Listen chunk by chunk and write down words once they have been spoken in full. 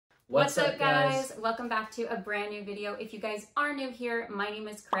What's up, guys? Welcome back to a brand new video. If you guys are new here, my name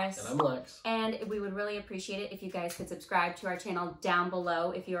is Kris. And I'm Lex. And we would really appreciate it if you guys could subscribe to our channel down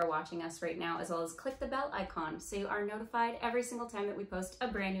below if you are watching us right now, as well as click the bell icon so you are notified every single time that we post a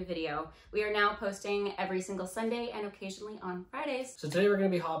brand new video. We are now posting every single Sunday and occasionally on Fridays. So today we're going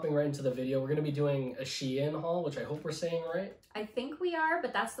to be hopping right into the video. We're going to be doing a SHEIN haul, which I hope we're saying right. I think we are,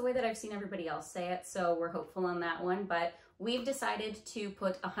 but that's the way that I've seen everybody else say it, so we're hopeful on that one. But we've decided to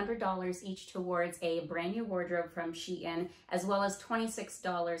put $100 each towards a brand new wardrobe from SHEIN, as well as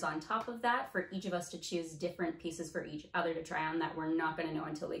 $26 on top of that for each of us to choose different pieces for each other to try on that we're not going to know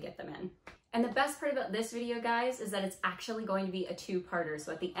until we get them in. And the best part about this video, guys, is that it's actually going to be a two-parter.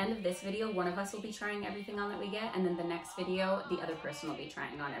 So at the end of this video, one of us will be trying everything on that we get, and then the next video, the other person will be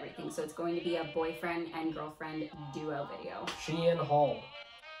trying on everything. So it's going to be a boyfriend and girlfriend duo video. SHEIN haul.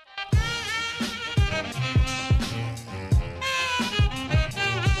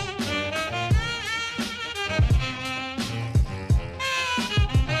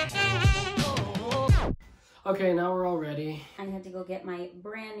 Okay, now we're all ready. I had to go get my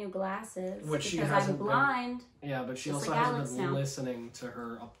brand new glasses because I'm blind. Yeah, but she Just also like hasn't Alex been now. listening to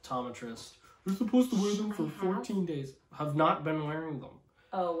her optometrist. You're supposed to wear them for 14 days. Have not been wearing them.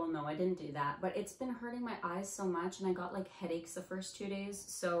 Oh, well, no, I didn't do that. But it's been hurting my eyes so much, and I got like headaches the first 2 days.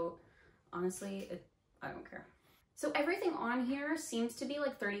 So honestly, I don't care. So everything on here seems to be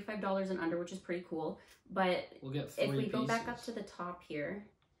like $35 and under, which is pretty cool. But we'll get 3 if we go pieces. back up to the top here,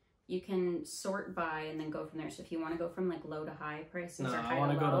 you can sort by and then go from there. So if you want to go from like low to high prices, no, or high I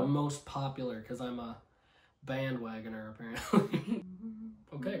want to go low. to most popular because I'm a bandwagoner apparently.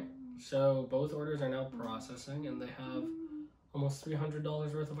 Okay, so both orders are now processing and they have almost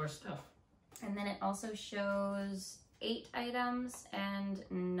 $300 worth of our stuff. And then it also shows 8 items and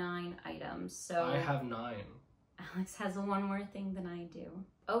 9 items. So I have 9. Alex has one more thing than I do.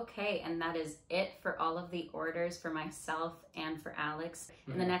 Okay, and that is it for all of the orders for myself and for Alex.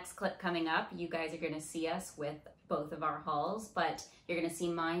 In the next clip coming up, you guys are going to see us with both of our hauls, but you're going to see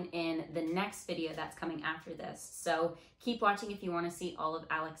mine in the next video that's coming after this. So keep watching if you want to see all of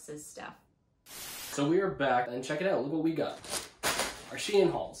Alex's stuff. So we are back, and check it out. Look what we got. Our SHEIN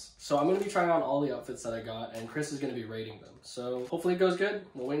hauls. So I'm going to be trying on all the outfits that I got, and Kris is going to be rating them. So hopefully it goes good.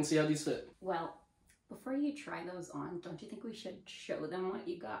 We'll wait and see how these fit. Well, before you try those on, don't you think we should show them what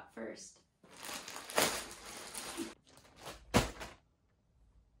you got first?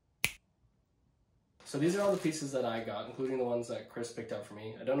 So these are all the pieces that I got, including the ones that Kris picked out for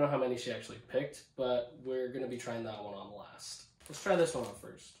me. I don't know how many she actually picked, but we're going to be trying that one on last. Let's try this one on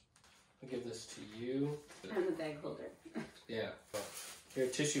first. I'll give this to you. And the bag holder. Yeah. Here,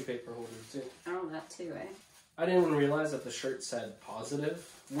 tissue paper holder too. Oh, that too, eh? I didn't even realize that the shirt said positive.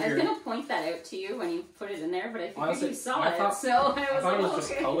 Weird. I was going to point that out to you when you put it in there, but I figured you saw it, so I was thought like, it was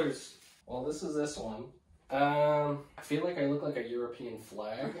just okay. colors. Well, this is this one. I feel like I look like a European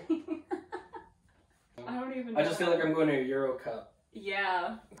flag. I don't even know. I just feel like I'm going to a Euro Cup.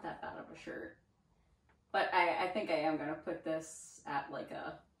 Yeah. Not that bad of a shirt. But I think I am going to put this at like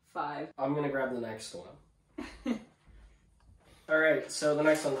a 5. I'm going to grab the next one. Alright, so the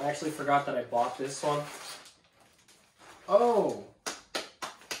next one, I actually forgot that I bought this one. Oh!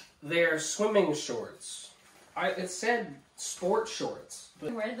 They're swimming shorts. It said sport shorts. You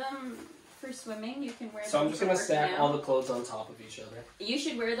can wear them for swimming, you can wear them. So I'm just going to stack all the clothes on top of each other. You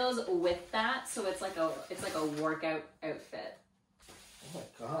should wear those with that, so it's like a workout outfit. Oh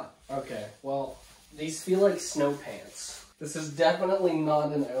my god. Okay, well, these feel like snow pants. This is definitely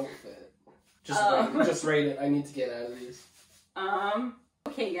not an outfit. Just rate it. I need to get out of these.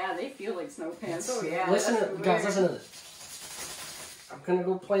 Okay, yeah, they feel like snow pants. Oh yeah. Guys, listen to this. I'm gonna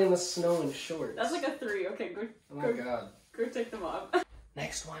go play in the snow in shorts. That's like a 3. Okay, good. Oh my god. Go take them off.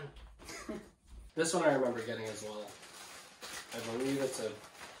 Next one. This one I remember getting as well. I believe it's a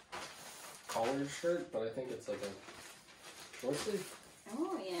collared shirt, but I think it's like a short sleeve.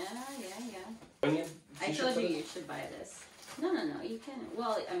 Oh yeah. I told you should buy this. No, you can.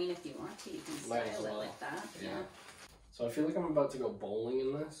 Well, I mean, if you want to, you can style it like that. Yeah. So I feel like I'm about to go bowling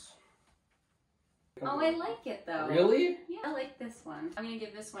in this. Oh, I like it though. Really? Yeah, I like this one. I'm gonna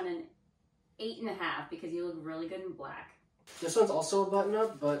give this one an 8.5 because you look really good in black. This one's also a button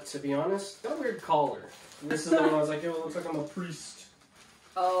up, but to be honest, got a weird collar. This is the one I was like, yo, it looks like I'm a priest.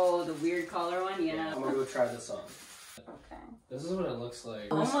 Oh, the weird collar one? Yeah. I'm gonna go try this on. Okay. This is what it looks like.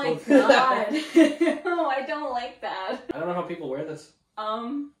 Oh my god. Oh, I don't like that. I don't know how people wear this.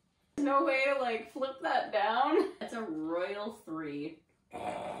 There's no way to like flip that down. It's a royal 3.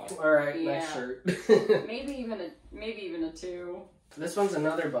 Alright, next shirt. maybe even a 2. This one's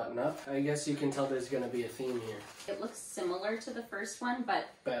another button up. I guess you can tell there's gonna be a theme here. It looks similar to the first one, but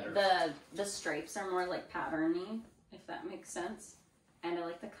Better. The stripes are more like patterny, if that makes sense. And I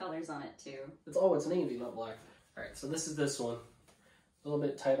like the colors on it too. It's navy, not black. Alright, so this is this one. A little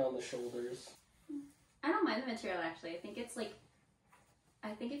bit tight on the shoulders. I don't mind the material actually. I think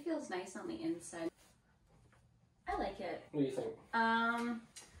it feels nice on the inside. I like it. What do you think? I'm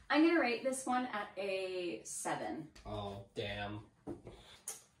gonna rate this one at a 7. Oh, damn.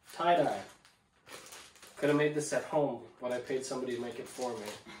 Tie-dye. Could have made this at home when I paid somebody to make it for me.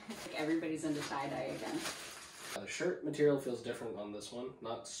 Like everybody's into tie-dye again. The shirt material feels different on this one.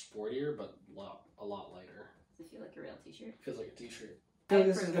 Not sportier, but a lot lighter. Does it feel like a real t-shirt? Feels like a t-shirt. I think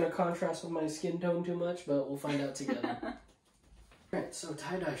this is going to contrast with my skin tone too much, but we'll find out together. Alright, so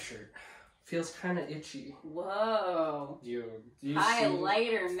tie-dye shirt. Feels kind of itchy. Whoa. You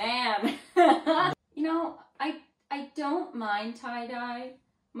Highlighter, man. You know, I don't mind tie-dye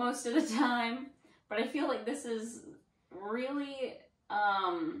most of the time, but I feel like this is really,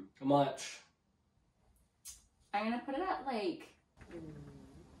 much. I'm gonna put it at like...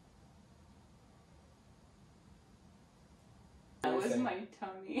 That was my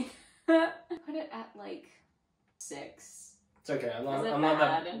tummy. Put it at like 6. It's okay. I'm not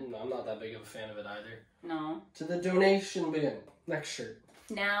that big of a fan of it either. No. To the donation bin. Next shirt.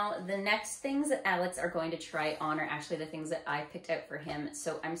 Now, the next things that Alex are going to try on are actually the things that I picked out for him.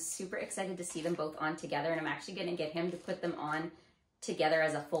 So I'm super excited to see them both on together, and I'm actually going to get him to put them on together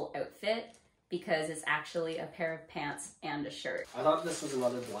as a full outfit because it's actually a pair of pants and a shirt. I thought this was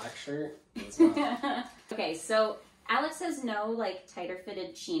another black shirt. It's not. Okay, so Alex has no like tighter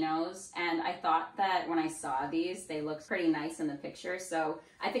fitted chinos, and I thought that when I saw these, they looked pretty nice in the picture. So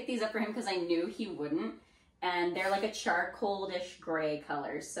I picked these up for him because I knew he wouldn't. And they're like a charcoal-ish gray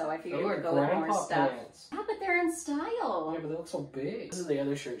color, so I figured it would go with more stuff. Pants. Yeah, but they're in style. Yeah, but they look so big. This is the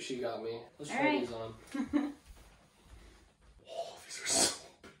other shirt she got me. Let's try these on. Oh, these are so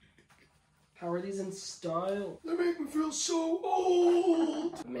big. How are these in style? They make me feel so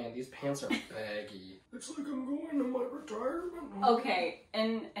old. Man, these pants are baggy. It's like I'm going to my retirement home. Okay,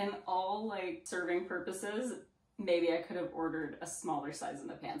 and all like serving purposes, maybe I could have ordered a smaller size in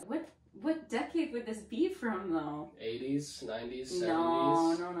the pants. What decade would this be from, though? 80s, 90s, 70s?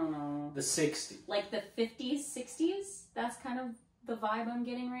 No. The 60s. Like the 50s, 60s? That's kind of the vibe I'm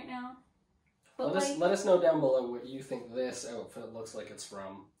getting right now. But let us know down below what you think this outfit looks like it's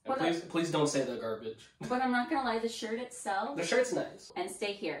from. And please don't say the garbage. But I'm not gonna lie, the shirt itself... The shirt's nice. And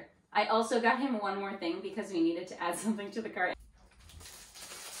stay here. I also got him one more thing because we needed to add something to the cart.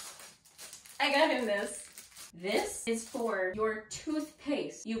 I got him this. This is for your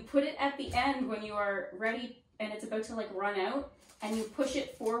toothpaste. You put it at the end when you are ready and it's about to like run out, and you push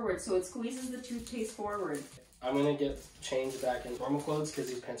it forward so it squeezes the toothpaste forward. I'm gonna get changed back in normal clothes because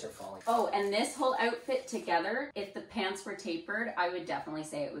these pants are falling. Oh, and this whole outfit together, if the pants were tapered, I would definitely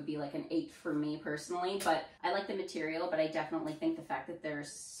say it would be like an 8 for me personally, but I like the material, but I definitely think the fact that they're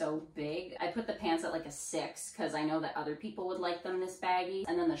so big, I put the pants at like a 6 because I know that other people would like them this baggy,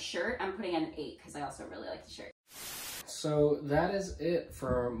 and then the shirt, I'm putting at an 8 because I also really like the shirt. So that is it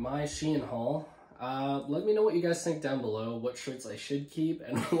for my SHEIN haul. Let me know what you guys think down below, what shirts I should keep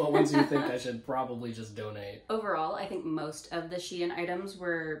and what ones you think I should probably just donate. Overall, I think most of the SHEIN items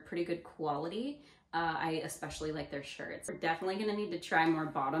were pretty good quality. I especially like their shirts. We're definitely going to need to try more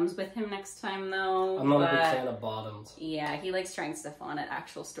bottoms with him next time though. I'm not a big fan of bottoms. Yeah, he likes trying stuff on at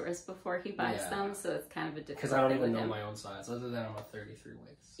actual stores before he buys them, so it's kind of a difficult because I don't even know my own size, other than I'm a 33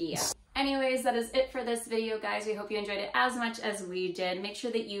 waist. Yeah. Anyways, that is it for this video, guys. We hope you enjoyed it as much as we did. Make sure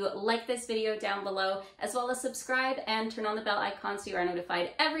that you like this video down below, as well as subscribe and turn on the bell icon so you are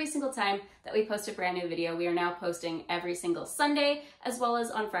notified every single time that we post a brand new video. We are now posting every single Sunday, as well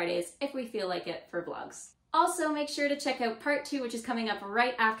as on Fridays if we feel like it for vlogs. Also, make sure to check out part 2, which is coming up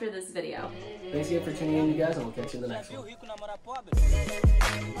right after this video. Thanks again for tuning in, you guys, and we'll catch you in the next one.